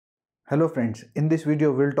Hello friends, in this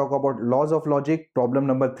video we'll talk about laws of logic, problem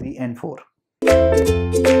number 3 and 4.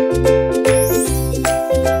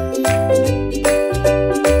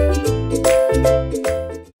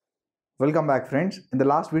 Welcome back friends. In the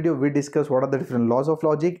last video we discussed what are the different laws of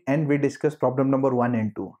logic and we discussed problem number 1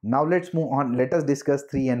 and 2. Now let's move on. Let us discuss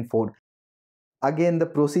 3 and 4. Again the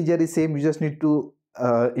procedure is same. You just need to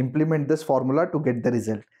implement this formula to get the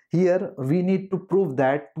result. Here we need to prove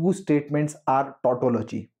that two statements are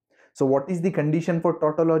tautology. So what is the condition for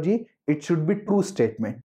tautology? It should be true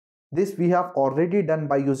statement. This we have already done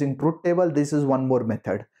by using truth table. This is one more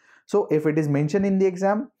method. So if it is mentioned in the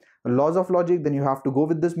exam, laws of logic, then you have to go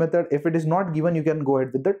with this method. If it is not given, you can go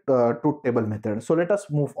ahead with the truth table method. So let us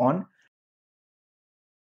move on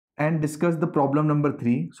and discuss the problem number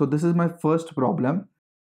 3. So this is my first problem.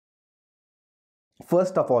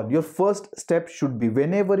 First of all, your first step should be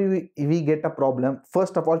whenever we get a problem,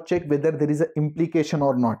 first of all check whether there is an implication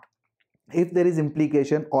or not. If there is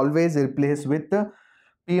implication, always replace with the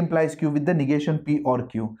P implies Q with the negation P or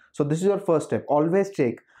Q. So this is your first step. Always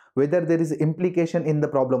check whether there is implication in the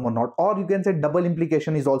problem or not. Or you can say double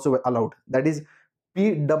implication is also allowed. That is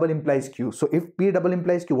P double implies Q. So if P double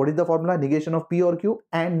implies Q, what is the formula? Negation of P or Q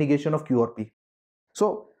and negation of Q or P.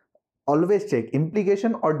 So always check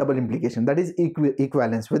implication or double implication. That is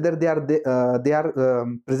equivalence, whether they are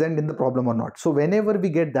present in the problem or not. So whenever we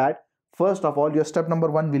get that, first of all, your step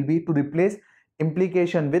number 1 will be to replace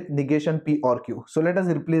implication with negation P or Q. So let us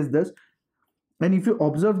replace this. And if you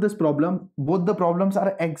observe this problem, both the problems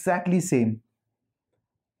are exactly same.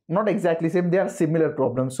 Not exactly same, they are similar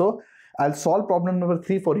problems. So I'll solve problem number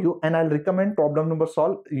 3 for you and I'll recommend problem number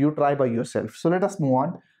solve. You try by yourself. So let us move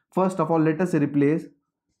on. First of all, let us replace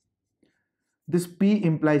this P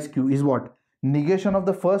implies Q is what? Negation of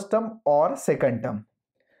the first term or second term.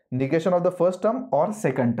 Negation of the first term or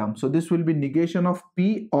second term. So this will be negation of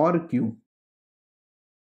P or Q.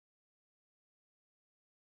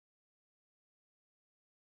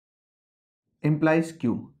 Implies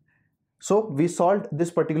Q. So we solved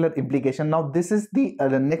this particular implication. Now this is the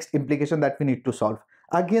next implication that we need to solve.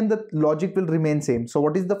 Again the logic will remain same. So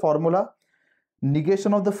what is the formula?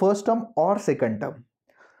 Negation of the first term or second term.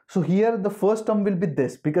 So here the first term will be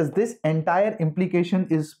this, because this entire implication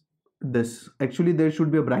is this. Actually there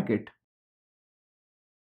should be a bracket.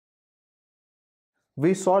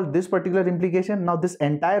 We solved this particular implication. Now this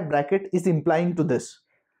entire bracket is implying to this.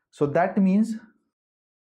 So that means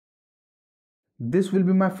this will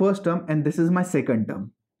be my first term and this is my second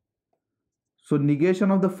term. So negation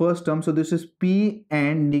of the first term. So this is P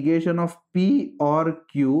and negation of P or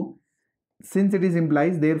Q. Since it is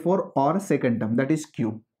implies, therefore or second term, that is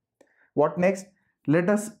Q. What next? Let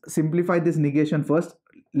us simplify this negation first.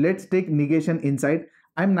 Let's take negation inside.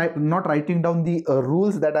 I'm not writing down the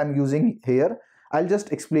rules that I'm using here. I'll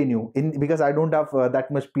just explain you because I don't have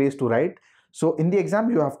that much place to write. So in the exam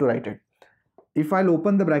you have to write it. If I'll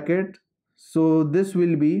open the bracket, so this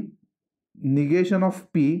will be negation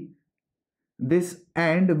of P. This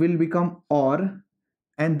and will become or,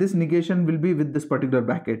 and this negation will be with this particular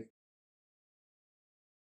bracket.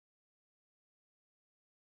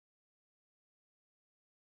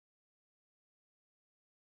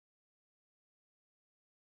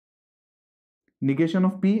 Negation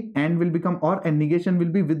of P and will become or, and negation will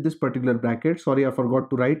be with this particular bracket. Sorry, I forgot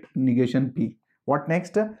to write negation P. What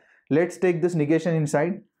next? Let's take this negation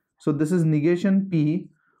inside. So this is negation P,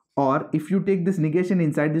 or if you take this negation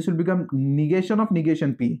inside, this will become negation of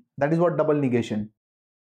negation P. That is what double negation.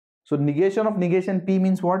 So negation of negation P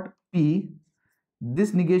means what? P.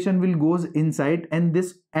 This negation will goes inside and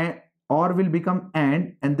this or will become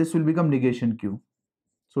and this will become negation Q.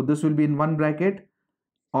 So this will be in one bracket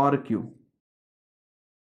or Q.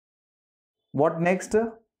 What next?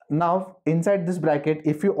 Now inside this bracket,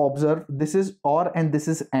 if you observe, this is or and this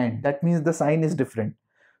is and. That means the sign is different.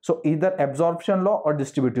 So either absorption law or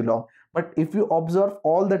distributive law. But if you observe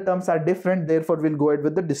all the terms are different, therefore we'll go ahead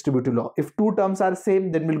with the distributive law. If two terms are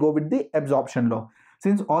same, then we'll go with the absorption law.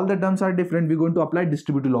 Since all the terms are different, we're going to apply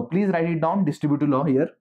distributive law. Please write it down, distributive law here.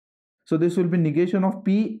 So this will be negation of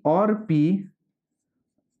P or P.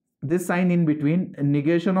 This sign in between,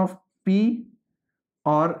 negation of P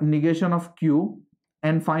or negation of Q,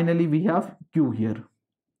 and finally we have Q here.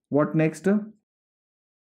 What next?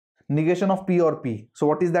 Negation of P or P. So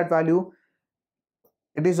what is that value?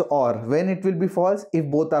 It is or. When it will be false? If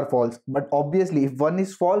both are false. But obviously if one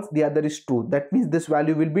is false, the other is true. That means this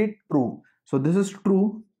value will be true. So this is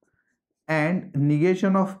true, and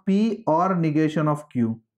negation of P or negation of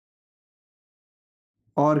Q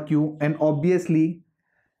or Q, and obviously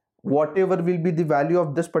whatever will be the value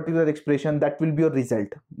of this particular expression, that will be your result,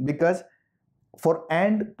 because for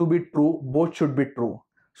and to be true, both should be true.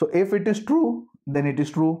 So if it is true, then it is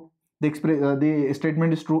true. The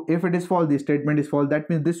statement is true. If it is false, the statement is false. That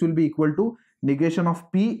means this will be equal to negation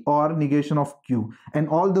of P or negation of Q. And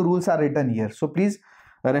all the rules are written here. So please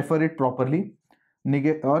refer it properly.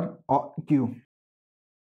 Negate or Q.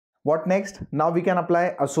 What next? Now we can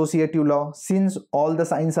apply associative law. Since all the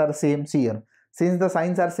signs are same, see here. Since the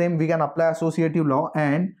signs are same, we can apply associative law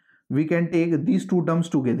and we can take these two terms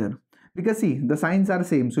together. Because see, the signs are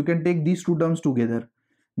same. So you can take these two terms together.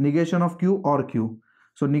 Negation of Q or Q.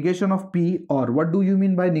 So negation of P or, what do you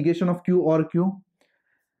mean by negation of Q or Q?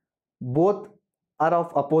 Both are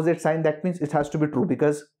of opposite sign. That means it has to be true,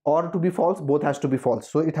 because or to be false, both has to be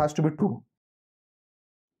false. So it has to be true.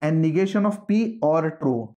 And negation of P or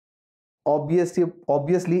true. Obviously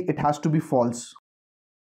it has to be false.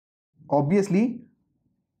 Obviously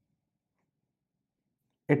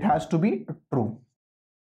it has to be true.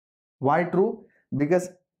 Why true? Because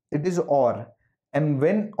it is or, and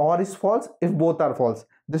when or is false, if both are false.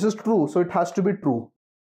 This is true, so it has to be true.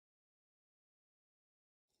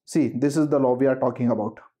 See, this is the law we are talking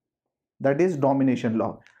about. That is domination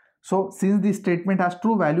law. So since the statement has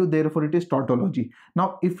true value, therefore it is tautology.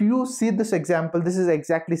 Now if you see this example, this is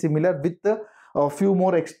exactly similar with a few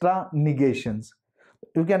more extra negations.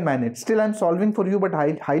 You can manage. Still I'm solving for you, but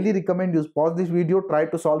I highly recommend you pause this video, try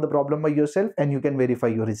to solve the problem by yourself, and you can verify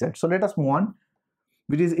your result. So let us move on,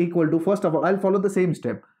 which is equal to, first of all, I'll follow the same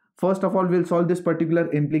step. First of all, we'll solve this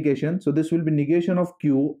particular implication. So this will be negation of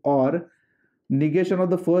Q or negation of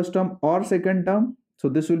the first term or second term. So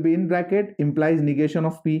this will be in bracket, implies negation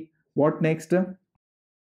of P. What next?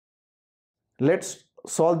 Let's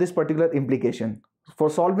solve this particular implication. For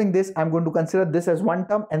solving this, I'm going to consider this as one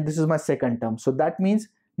term and this is my second term. So that means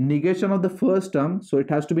negation of the first term. So it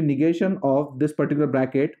has to be negation of this particular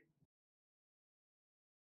bracket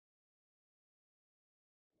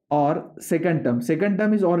or second term. Second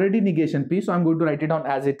term is already negation P. So I'm going to write it down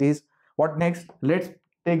as it is. What next? Let's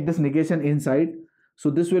take this negation inside. So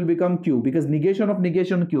this will become Q, because negation of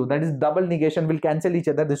negation Q, that is double negation, will cancel each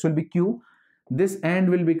other. This will be Q. This and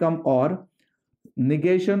will become or.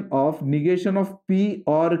 Negation of P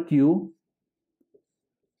or Q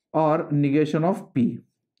or negation of P.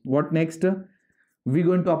 What next? We're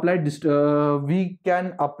going to apply this. We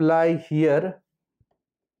can apply here.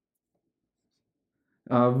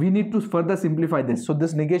 We need to further simplify this. So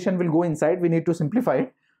this negation will go inside. We need to simplify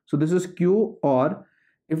it. So this is Q or.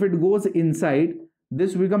 If it goes inside,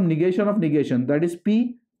 this will become negation of negation, that is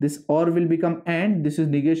P. This or will become and. This is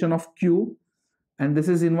negation of Q, and this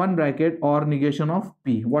is in one bracket or negation of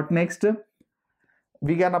P. What next?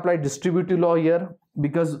 We can apply distributive law here,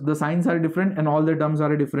 because the signs are different and all the terms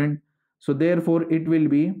are different. So therefore it will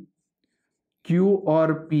be Q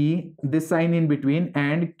or P, this sign in between,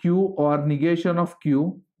 and Q or negation of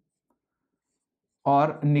Q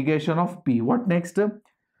or negation of P. What next?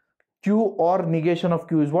 Q or negation of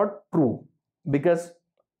Q is what? True, because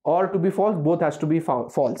or to be false, both has to be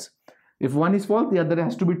false. If one is false, the other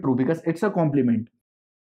has to be true, because it's a complement.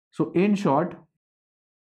 So in short,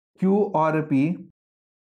 Q or P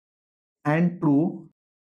and true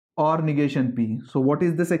or negation P. So what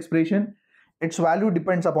is this expression? Its value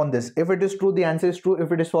depends upon this. If it is true, the answer is true.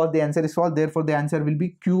 If it is false, the answer is false. Therefore the answer will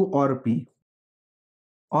be Q or P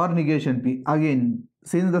or negation P. Again,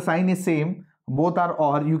 since the sign is same, both are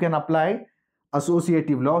or, you can apply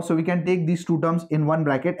associative law. So we can take these two terms in one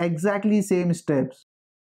bracket, exactly same steps.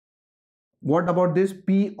 What about this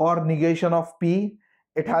P or negation of P?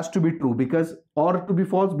 It has to be true, because or to be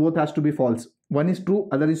false, both has to be false. One is true,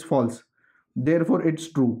 other is false. Therefore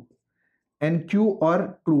it's true. And Q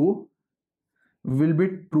or true will be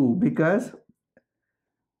true, because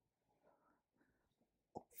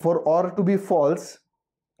for or to be false,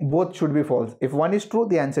 both should be false. If one is true,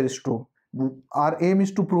 the answer is true. Our aim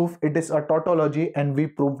is to prove it is a tautology, and we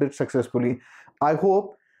proved it successfully. I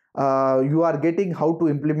hope you are getting how to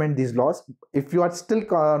implement these laws. If you are still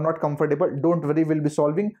not comfortable, don't worry, we'll be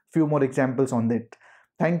solving few more examples on that.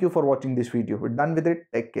 Thank you for watching this video. We're done with it.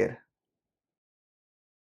 Take care.